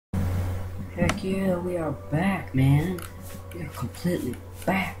Heck yeah, we are back, man. We are completely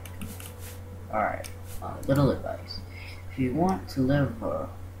back. Alright, little advice. If you want to live a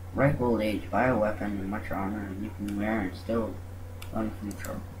ripe old age, buy a weapon and much armor and you can wear and still run from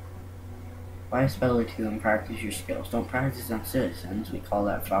trouble. Buy a spell or two and practice your skills. Don't practice on citizens, we call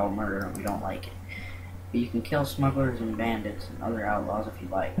that foul murder and we don't like it. But you can kill smugglers and bandits and other outlaws if you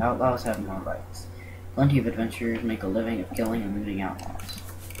like. Outlaws have more rights. Plenty of adventurers make a living of killing and looting outlaws.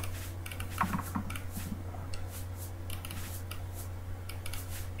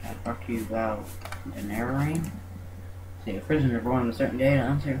 Talk to you about the Neverrain. Say a prisoner born on a certain day to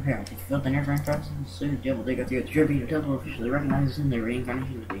uncertain parents. If you filled the Neverrain process, the devil dig up the tribute, the temple officially recognizes him the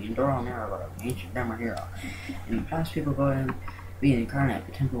reincarnation of the Endoral Narrow, the ancient grammar hero. In the past, people go and be incarnate.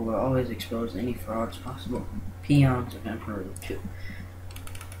 The temple will always expose any frauds possible. Peons of Emperor 2.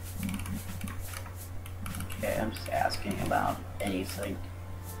 Okay, I'm just asking about anything.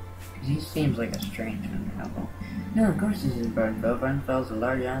 He seems like a strange man. No, of course this is Vvardenfell. Vvardenfell is a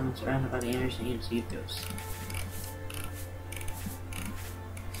large island surrounded by the inner sea and sea of ghosts.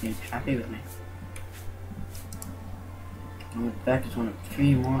 Seems happy with me. And in fact, it's one of the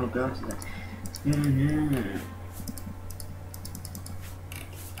 3 immortal ghosts that...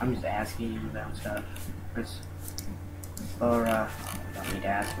 I'm just asking him about stuff. It's... Flora. I don't need to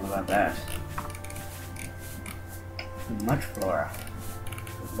ask him about that. Much flora.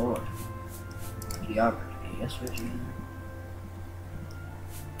 Good lord. Geography, yes, Regina.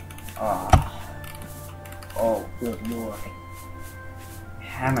 Oh, good lord.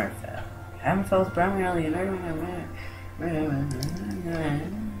 Hammerfell. Hammerfell is primarily an urban.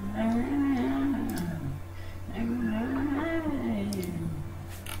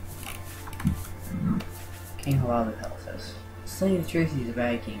 King Halal tells us. Say the truth, he's a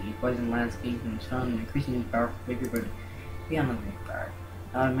bad king. He poisoned lands, king from his son, an increasingly powerful figure, but beyond the big power.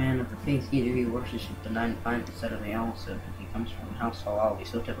 Not a man of the faith either. He worships the 9 planets instead of the Almost. He comes from the House Halal. He's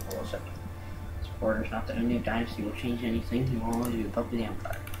so typical of such supporters. Not that a new dynasty will change anything. He will only be above the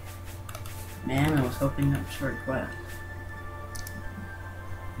empire. Man, I was hoping that was short quest.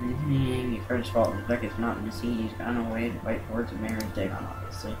 You've heard his fault. Rebecca is not missing. He's gone away to fight towards a marriage Dagon,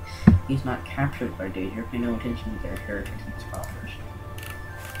 obviously. He's not captured by danger. Pay no attention to their heretics and scoffers.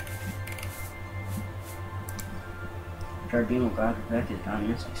 Tribunal God Rebecca is gone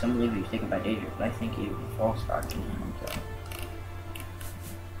missing. Some believe he was taken by danger, but I think he was a false god to himself.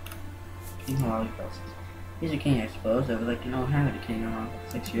 King Halal tells us. He's a king, I suppose. I would like to know what happened to King Halal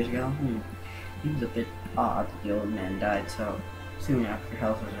 6 years ago. He was a bit odd that the old man died so soon after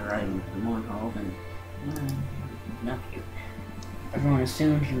health was arriving from Mournhold and nephew. Everyone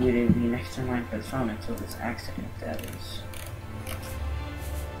assumed he would be next in line for the throne until this accident, that is.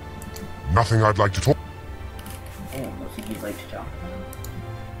 Nothing I'd like to talk. Oh, what's he you'd like to talk about?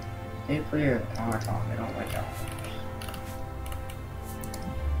 Stay clear of power talk, I don't like outsiders.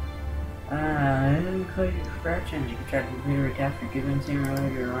 I didn't cause you scratching. You can try to complete a attack for giving sooner or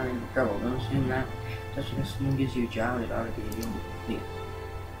later you're running into trouble. Don't assume that just because someone gives you a job, it ought to be a deal complete.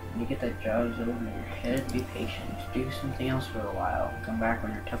 When you get that job over your head, be patient. Do something else for a while. Come back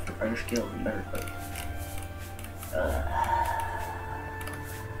when you're tougher, better skilled, and better equipped.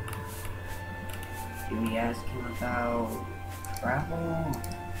 Do we ask him about travel?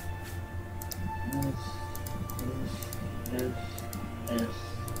 This.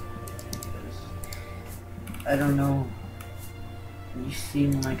 I don't know. You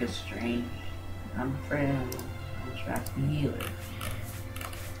seem like a strange. I'm afraid I'm a trapped healer.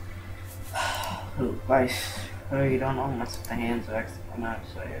 Advice. Oh, you don't know much at the hands of excellent.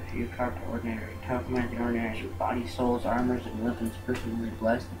 So if you talk to ordinary, tough men, the ordinaries with bodies, souls, armors, and weapons personally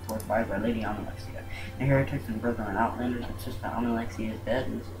blessed and fortified by Lady Amalexia. The heretics and brethren outlanders insist that Amalexia is dead,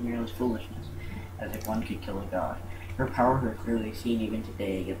 and this is merely foolishness, as if one could kill a god. Her powers are clearly seen even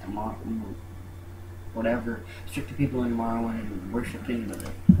today, yet the whatever, strict people in Morrowind and worshipping with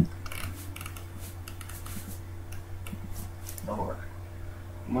it. Lord.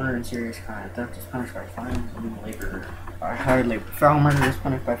 Murder and serious crime. Theft is punished by fines and labor. By hard labor. Foul murder is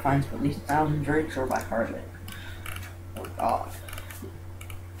punished by fines for at least 1,000 drakes or by hard labor. Oh god.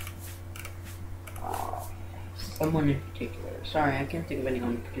 Someone in particular. Sorry, I can't think of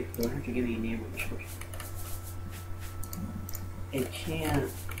anyone in particular. I have to give you a name or description. It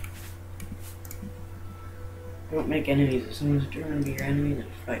can't. Don't make enemies. If someone's determined to be your enemy, then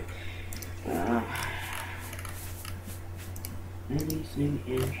fight. Anything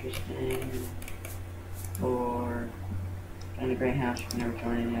interesting for join a great house, you can never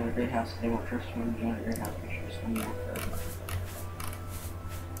join any other great house, they won't trust you when you join a great house, make sure someone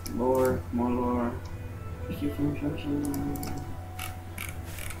more lore, more lore. Is your from instruction?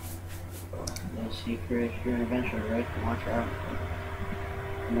 a secret. You're an adventurer, right? And watch out.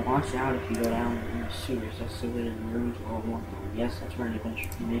 And watch out if you go down in the sewers. That's the way in the ruins of Mournhold. Yes, that's where an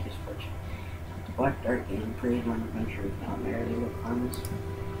adventurer can make his fortune. The Black Dark Game preys on adventurers now. Merrily with harmless.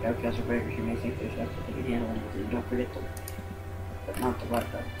 The outcasts or breakers, you may think there's stuff that they can handle anything. Don't forget them. But not the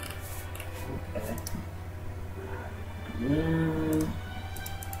Black Dark. Okay.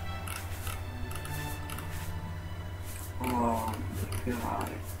 Oh my god.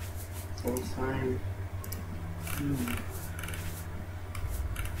 Solsthiem.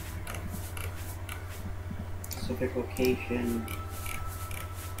 Specific location.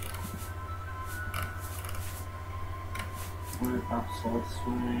 What about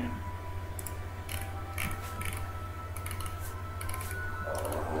Solsthiem?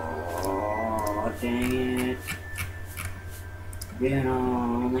 Oh, dang it. You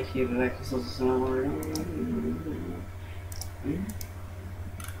know, unless you go back to Solsthiem.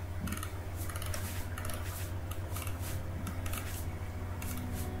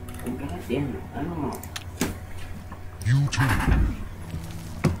 Oh, god damn it. I don't know. You too.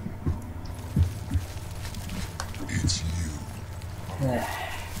 It's you.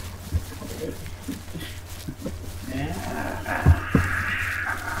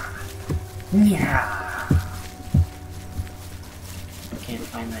 Yeah. I can't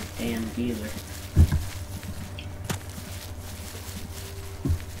find that damn dealer.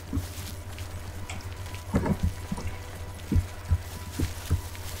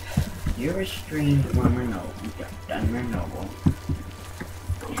 You're a strange one, noble.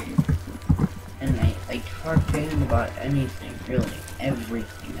 And I talk to him about anything, really,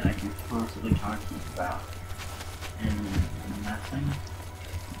 everything that I can possibly talk to him about. And nothing.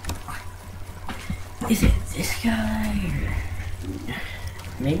 Is it this guy? Or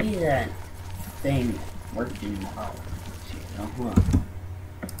maybe that thing worked in well. You know what?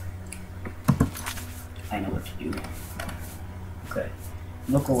 I know what to do. Okay.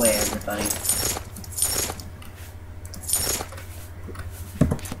 Look away, everybody.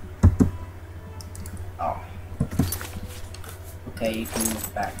 Oh. Okay, you can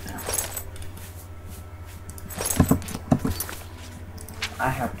look back now. I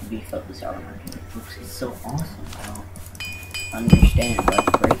have to beef up this armor because it looks it's so awesome. I don't understand why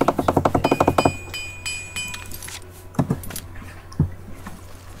it's breaking so quick.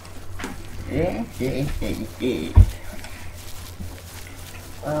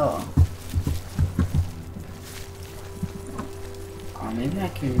 Oh. Oh, maybe I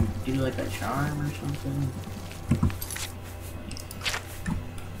can do like a charm or something.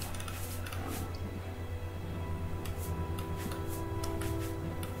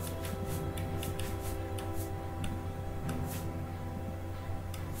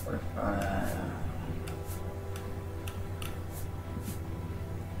 Or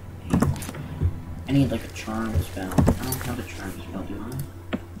I need like a charm spell. I don't have a charm spell, do I?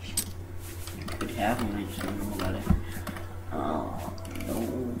 I could have one, I just don't know about it. Oh, no.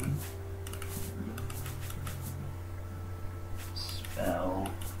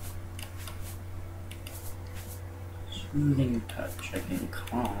 Spell. Soothing touch, I can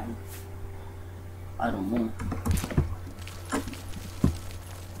calm. I don't know.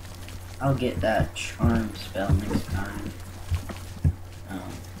 I'll get that charm spell next time.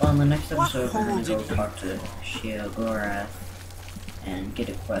 Well, in the next episode, we're gonna go talk to Sheogorath and get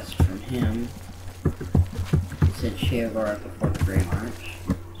a quest from him. It said Sheogorath before the Grey March.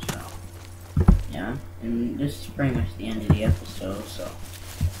 So, yeah. And this is pretty much the end of the episode, so.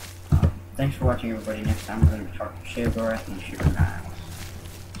 Thanks for watching, everybody. Next time, we're gonna talk to Sheogorath and the Sugar Knives.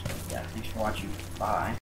 So, yeah, thanks for watching. Bye.